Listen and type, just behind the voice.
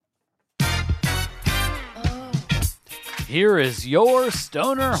Here is your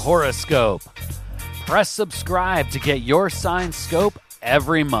Stoner Horoscope. Press subscribe to get your sign scope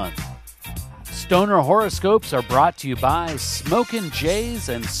every month. Stoner Horoscopes are brought to you by Smokin' Jays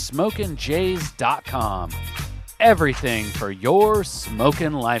and SmokinJays.com. Everything for your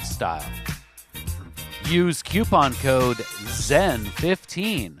smokin' lifestyle. Use coupon code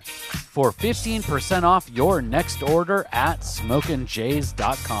ZEN15 for 15% off your next order at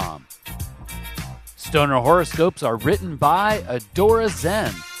SmokinJays.com. Stoner Horoscopes are written by Adora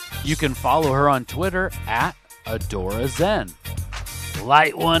Zen. You can follow her on Twitter at Adora Zen.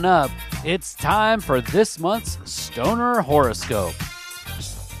 Light one up. It's time for this month's Stoner Horoscope.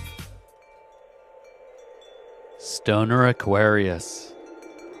 Stoner Aquarius.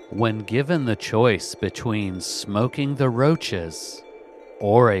 When given the choice between smoking the roaches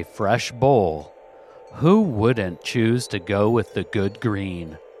or a fresh bowl, who wouldn't choose to go with the good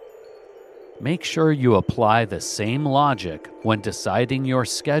green? Make sure you apply the same logic when deciding your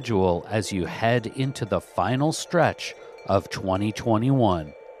schedule as you head into the final stretch of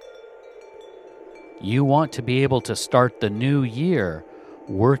 2021. You want to be able to start the new year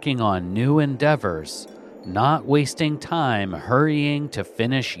working on new endeavors, not wasting time hurrying to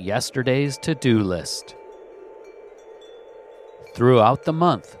finish yesterday's to-do list. Throughout the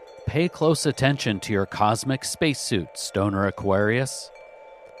month, pay close attention to your cosmic spacesuit, Stoner Aquarius.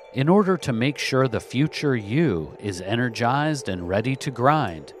 In order to make sure the future you is energized and ready to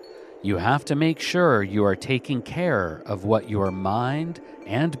grind, you have to make sure you are taking care of what your mind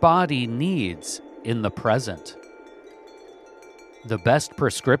and body needs in the present. The best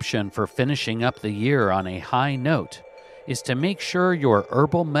prescription for finishing up the year on a high note is to make sure your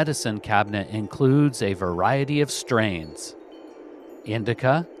herbal medicine cabinet includes a variety of strains: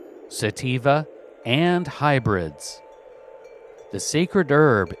 indica, sativa, and hybrids. The sacred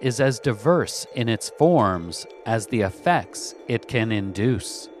herb is as diverse in its forms as the effects it can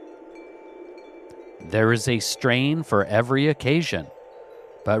induce. There is a strain for every occasion,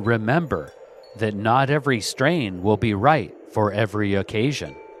 but remember that not every strain will be right for every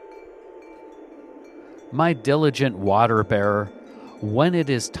occasion. My diligent water bearer, when it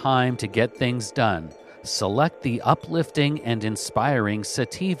is time to get things done, select the uplifting and inspiring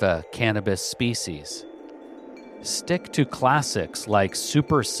sativa cannabis species. Stick to classics like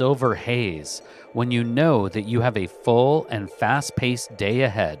Super Silver Haze when you know that you have a full and fast-paced day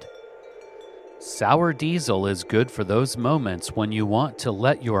ahead. Sour Diesel is good for those moments when you want to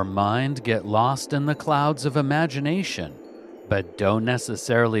let your mind get lost in the clouds of imagination, but don't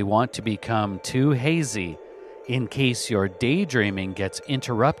necessarily want to become too hazy in case your daydreaming gets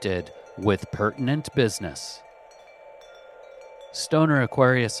interrupted with pertinent business. Stoner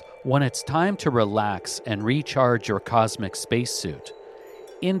Aquarius, when it's time to relax and recharge your cosmic spacesuit,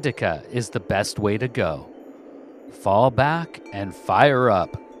 indica is the best way to go. Fall back and fire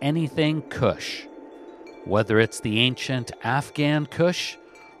up anything Kush, whether it's the ancient Afghan Kush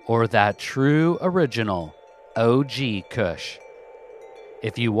or that true original OG Kush.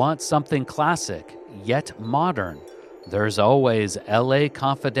 If you want something classic yet modern, there's always LA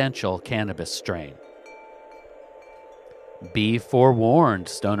Confidential cannabis strain. Be forewarned,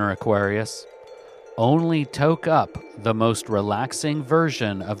 Stoner Aquarius. Only toke up the most relaxing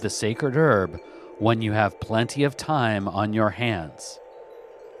version of the sacred herb when you have plenty of time on your hands.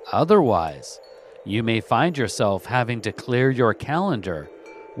 Otherwise, you may find yourself having to clear your calendar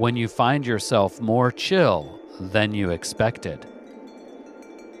when you find yourself more chill than you expected.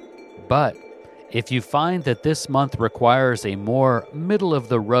 But if you find that this month requires a more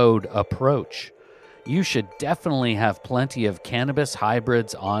middle-of-the-road approach, you should definitely have plenty of cannabis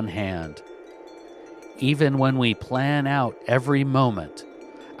hybrids on hand. Even when we plan out every moment,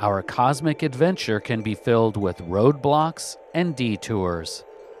 our cosmic adventure can be filled with roadblocks and detours,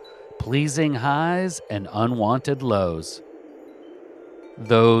 pleasing highs and unwanted lows.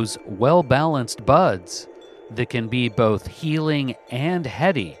 Those well-balanced buds that can be both healing and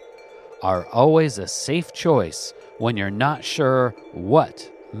heady are always a safe choice when you're not sure what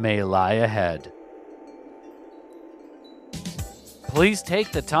may lie ahead. Please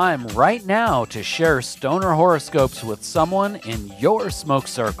take the time right now to share Stoner Horoscopes with someone in your smoke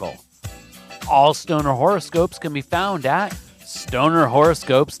circle. All Stoner Horoscopes can be found at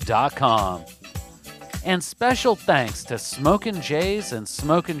stonerhoroscopes.com. And special thanks to Smokin' Jays and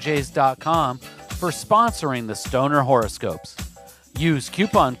SmokinJays.com for sponsoring the Stoner Horoscopes. Use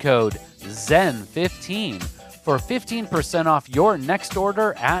coupon code ZEN15 for 15% off your next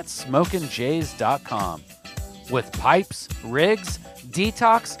order at SmokinJays.com. With pipes, rigs,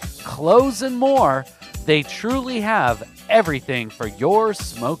 detox, clothes, and more, they truly have everything for your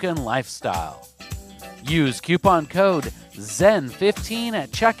smoking lifestyle. Use coupon code ZEN15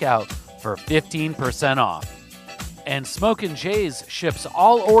 at checkout for 15% off. And Smokin' Jays ships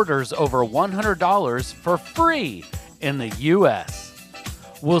all orders over $100 for free in the U.S.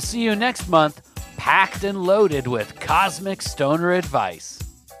 We'll see you next month, packed and loaded with cosmic stoner advice.